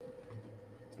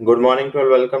Good morning to all.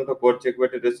 Welcome to Coach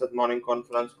Equity Research Morning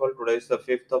Conference Call. Today is the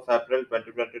 5th of April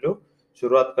 2022.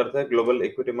 शुरुआत करते हैं global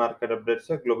equity market update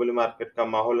से। Globally market का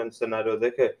माहौल and scenario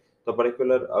देखे तो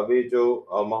particular अभी जो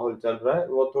माहौल चल रहा है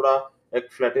वो थोड़ा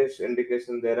एक फ्लैटिश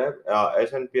इंडिकेशन दे रहा है।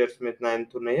 S&P में इतना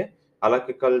एंथू नहीं है।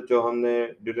 हालांकि कल जो हमने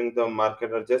ड्यूरिंग द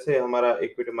मार्केट जैसे हमारा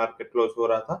इक्विटी मार्केट क्लोज हो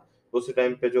रहा था उसी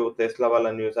टाइम पे जो टेस्ला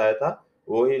वाला न्यूज आया था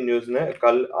वही न्यूज ने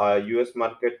कल यूएस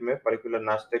मार्केट में पर्टिकुलर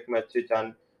नास्टेक में अच्छी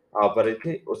चांद भरी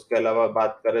थी। उसके अलावा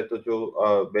बात करें तो जो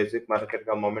बेसिक मार्केट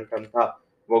का मोमेंटम था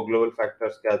वो ग्लोबल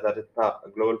फैक्टर्स के आधारित था।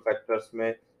 ग्लोबल फैक्टर्स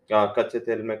में कच्चे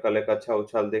तेल में कल एक अच्छा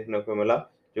उछाल देखने को मिला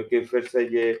जो कि फिर से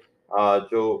ये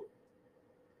जो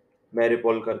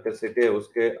मैरीपोल करके सिटी है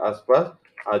उसके आसपास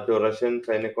जो रशियन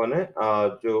सैनिकों ने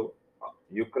जो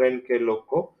यूक्रेन के लोग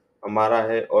को मारा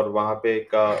है और वहां पे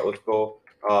एक उसको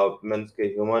मीन्स के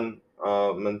ह्यूमन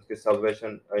मीन्स के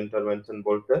सबवेशन इंटरवेंशन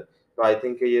बोलते हैं। तो आई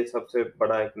थिंक ये सबसे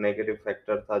बड़ा एक नेगेटिव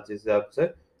फैक्टर था जिस हिसाब से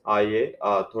ये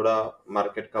थोड़ा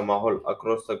मार्केट का माहौल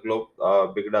अक्रॉस द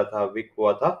ग्लोब बिगड़ा था, वीक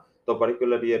हुआ था। तो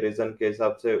पर्टिकुलर ये रीजन के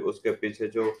हिसाब से उसके पीछे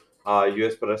जो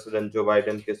यूएस प्रेसिडेंट जो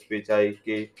बाइडेन की स्पीच आई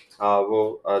कि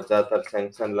वो ज्यादातर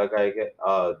सैंक्शन लगाए गए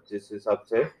जिस हिसाब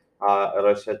से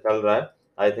रशिया चल रहा है।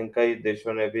 आई थिंक कई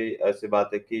देशों ने भी ऐसी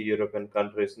बातें की, यूरोपियन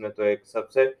कंट्रीज ने। तो एक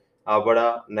सबसे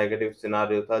बड़ा नेगेटिव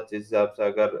सिनारियो था जिस हिसाब से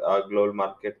अगर ग्लोबल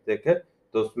मार्केट देखे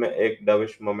तो उसमें एक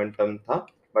डविश मोमेंटम था।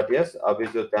 बट यस, अभी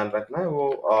जो ध्यान रखना है वो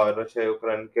रशिया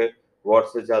यूक्रेन के वॉर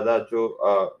से ज्यादा जो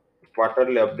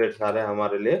क्वार्टरली अपडेट्स आ रहे हैं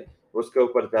हमारे लिए उसके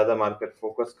ऊपर ज्यादा मार्केट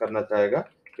फोकस करना चाहेगा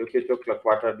क्योंकि जो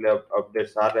क्वार्टरली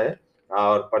अपडेट्स आ रहे हैं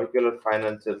और पर्टिकुलर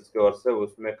फाइनेंशियल्स की ओर से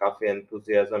उसमें काफी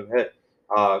एंथुसियाज्म है।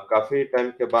 काफी टाइम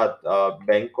के बाद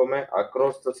बैंकों में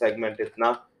अक्रॉस द सेगमेंट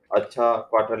इतना अच्छा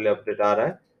क्वार्टरली अपडेट आ रहा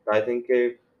है। I think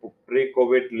pre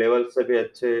Covid level से भी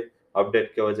अच्छे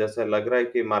अपडेट की वजह से लग रहा है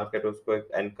कि मार्केट उसको एक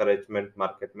एनकरेजमेंट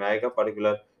मार्केट में आएगा।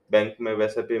 पर्टिकुलर बैंक में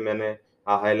वैसे भी मैंने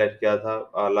हाईलाइट किया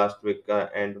था लास्ट वीक का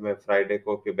एंड में फ्राइडे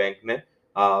को कि बैंक ने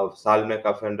साल में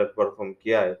काफी अंडर परफॉर्म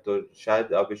किया है। तो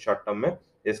शायद अभी शॉर्ट टर्म में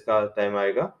इसका टाइम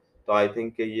आएगा। तो आई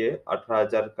थिंक कि ये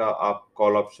 18,000 का आप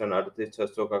कॉल ऑप्शन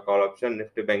 38,600 का call option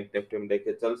Nifty bank Nifty में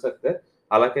लेके चल सकते हैं।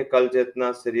 हालांकि कल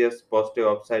जितना सीरियस पॉजिटिव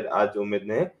अपसाइड आज उम्मीद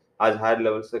नहीं है, आज हायर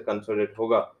लेवल से कंसोलिडेट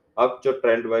होगा। अब जो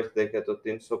ट्रेंड वाइज देखे तो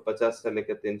 350 से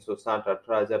लेके 360,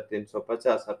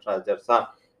 18,350, 18,060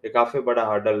 ये काफी बड़ा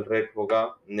हर्डल रेट होगा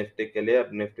निफ्टी के लिए।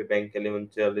 और निफ्टी बैंक के लिए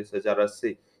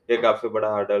 39,080 ये काफी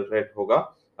बड़ा हर्डल रेट होगा।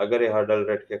 अगर ये हर्डल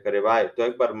रेट के करीब आए तो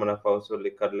एक बार मुनाफा वसूली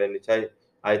कर लेनी चाहिए।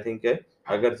 आई थिंक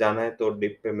अगर जाना है तो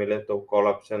डिप पे मिले तो कॉल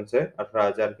ऑप्शन से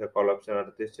 18,000 के कॉल ऑप्शन,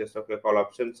 38,600 के कॉल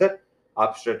ऑप्शन से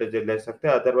आप स्ट्रेटेजी ले सकते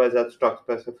हैं। अदरवाइज आज स्टॉक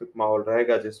स्पेसिफिक माहौल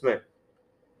रहेगा जिसमें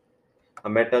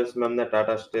मेटल्स में हमने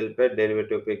टाटा स्टील पे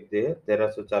डेरिवेटिव पिक दिए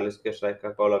 1340 के स्ट्राइक का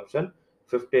कॉल ऑप्शन,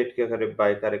 58 के करीब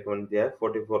बाई का रिकमेंड दिया है,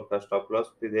 44 का स्टॉप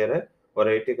लॉस भी दे रहे हैं और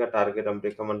 80 का टारगेट हम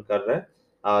रिकमेंड कर रहे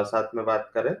हैं। साथ में बात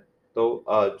करें तो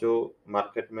जो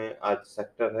मार्केट में आज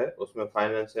सेक्टर है उसमें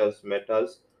financials,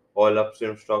 metals, oil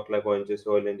upstream stock like ONGC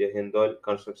oil India, हिंदुल,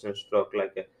 construction stock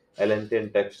like L and T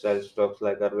and textile stocks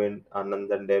like Arvind,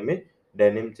 Nandan डेमी,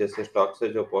 डेनिम जैसे स्टॉक्स है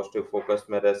जो पॉजिटिव फोकस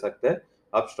में रह सकते हैं।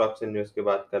 अब स्टॉक्स एंड न्यूज की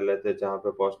बात कर लेते हैं जहां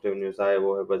पे पॉजिटिव न्यूज आए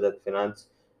वो है बजाज फाइनेंस,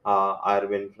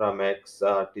 आयरविन infra, Max,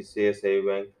 TCS, AU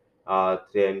bank,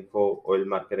 3 info, oil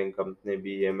marketing company,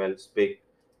 BML, SPIC,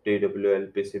 TWL,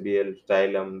 PCBL,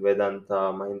 Stylam, Vedanta,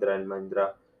 Mahindra and Mahindra,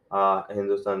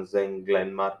 Hindustan zinc,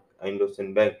 Glenmark,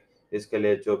 IndusInd bank. इसके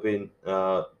लिए जो भी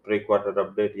प्री क्वार्टर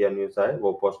अपडेट या न्यूज आए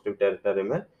वो पॉजिटिव टेरिटरी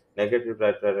में। नेगेटिव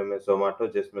टेरिटरी में जोमेटो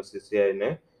जिसमें सीसीआई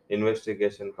ने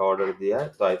इन्वेस्टिगेशन का ऑर्डर दिया है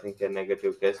तो आई थिंक ये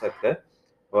नेगेटिव कह सकते हैं।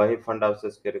 वही फंड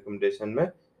हाउसेस के रिकमेंडेशन में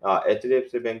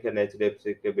एचडीएफसी बैंक एंड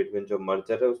एचडीएफसी के बिटवीन जो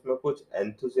मर्जर है उसमें कुछ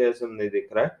एंथुसियाज्म नहीं दिख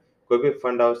रहा है। कोई भी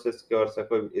फंड हाउसेस की ओर से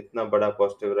कोई इतना बड़ा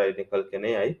पॉजिटिव राय निकल के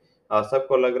नहीं आई।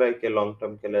 सबको लग रहा है कि लॉन्ग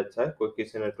टर्म के लिए अच्छा है। कोई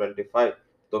किसी ने 25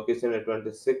 तो किसी ने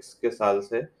 26 के साल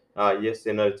से ये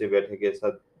सिनर्जी बैठेगी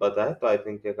ऐसा बताया। तो आई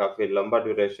थिंक ये काफी लंबा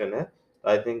ड्यूरेशन है।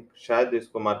 आई थिंक शायद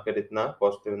इसको मार्केट इतना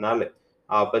पॉजिटिव ना ले।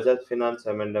 Bajaj finance,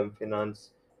 एम&एम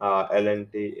finance,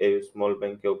 L&T, AU small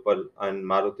bank के ऊपर एंड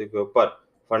मारुति के ऊपर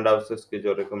फंड हाउसेस की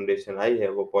जो रिकमेंडेशन आई है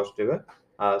वो पॉजिटिव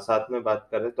है। साथ में बात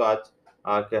करें तो आज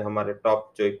के हमारे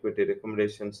टॉप जो इक्विटी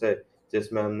रिकमेंडेशन है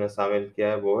जिसमें हमने शामिल किया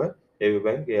है वो है एयू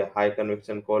बैंक। ये हाई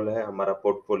कन्विक्शन कॉल है, हमारा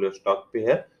पोर्टफोलियो स्टॉक भी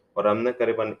है और हमने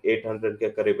करीबन 800 के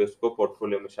करीब इसको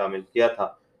पोर्टफोलियो में शामिल किया था।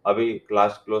 अभी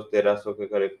लास्ट क्लोज 1300 के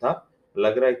करीब था।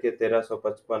 लग रहा है कि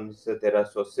 1355 से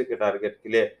 1380 के टारगेट के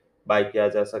लिए बाय किया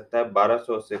जा सकता है।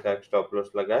 1280 का एक स्टॉप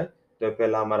लॉस लगाए तो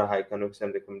पहला हमारा हाई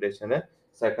कन्विक्शन रिकमेंडेशन है।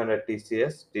 सेकंड है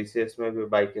टीसीएस, टीसीएस में भी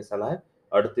बाय की सलाह है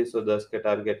 3810 के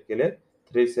टारगेट के लिए।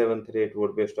 3738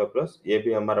 वुड बी स्टॉप लॉस, ये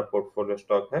भी हमारा पोर्टफोलियो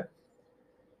स्टॉक है।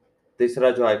 तीसरा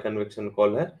जो हाई कन्विक्शन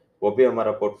कॉल है वो भी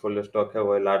हमारा पोर्टफोलियो स्टॉक है,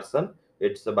 वो है Larsen.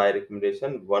 It's buy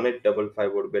recommendation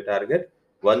 1855 would be target,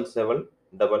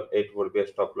 1788 would be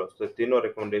stop loss. तो तीनों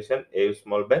recommendation AU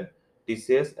small bank,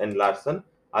 TCS and Larsen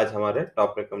आज हमारे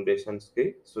टॉप रिकमेंडेशंस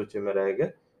की सूची में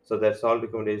रहेंगे। So that's all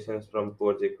recommendations from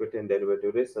Coach Equity and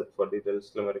Derivative Research. For details,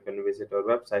 you can visit our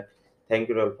website. Thank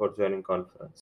you all for joining conference.